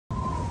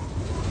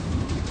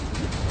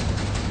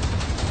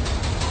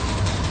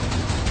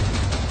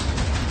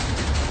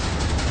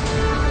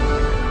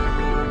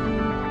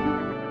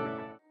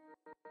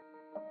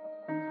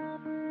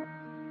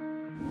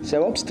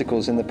So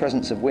obstacles in the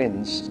presence of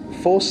winds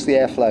force the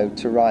airflow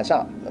to rise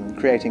up, and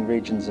creating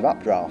regions of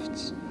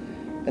updrafts.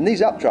 And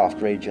these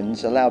updraft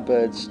regions allow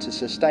birds to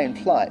sustain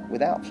flight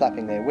without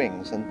flapping their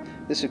wings, and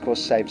this of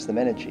course saves them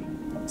energy.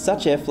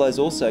 Such airflows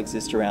also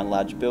exist around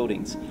large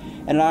buildings,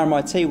 and at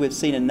RMIT we've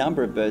seen a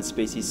number of bird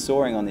species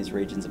soaring on these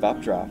regions of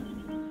updraft.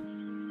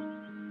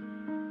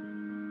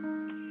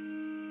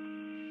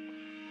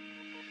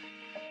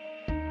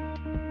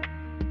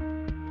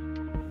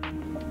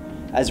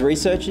 As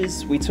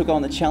researchers, we took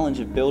on the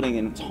challenge of building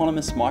an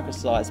autonomous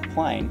micro-sized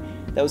plane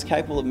that was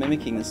capable of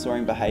mimicking the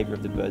soaring behaviour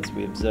of the birds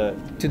we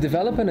observed. To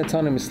develop an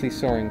autonomously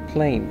soaring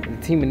plane,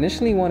 the team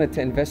initially wanted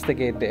to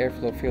investigate the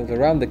airflow field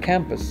around the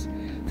campus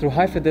through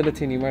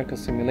high-fidelity numerical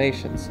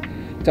simulations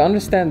to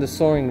understand the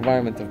soaring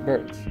environment of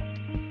birds.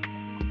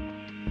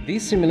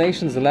 These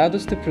simulations allowed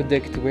us to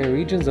predict where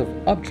regions of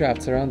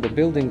updrafts around the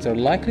buildings are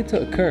likely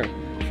to occur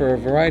for a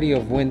variety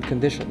of wind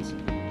conditions.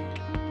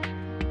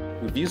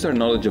 We've used our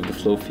knowledge of the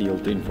flow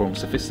field to inform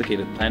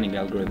sophisticated planning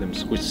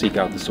algorithms which seek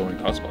out the soaring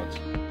hotspots.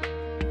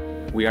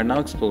 We are now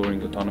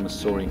exploring autonomous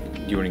soaring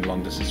during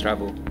long-distance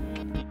travel.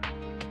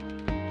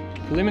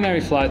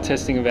 Preliminary flight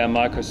testing of our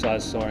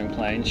micro-sized soaring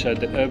plane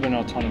showed that urban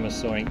autonomous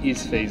soaring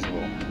is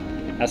feasible.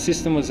 Our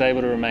system was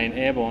able to remain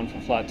airborne for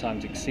flight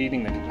times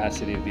exceeding the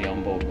capacity of the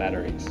onboard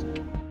batteries.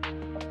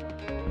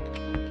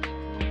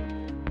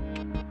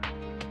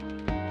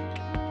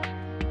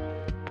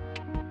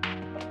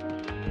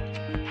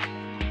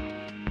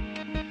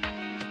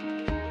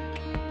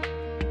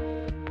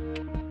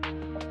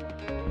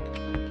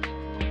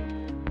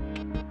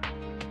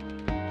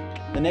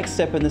 The next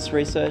step in this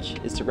research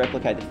is to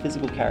replicate the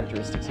physical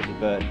characteristics of the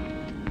bird.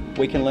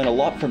 We can learn a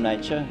lot from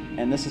nature,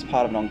 and this is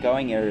part of an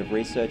ongoing area of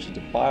research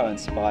into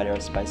bio-inspired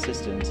aerospace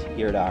systems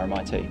here at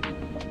RMIT.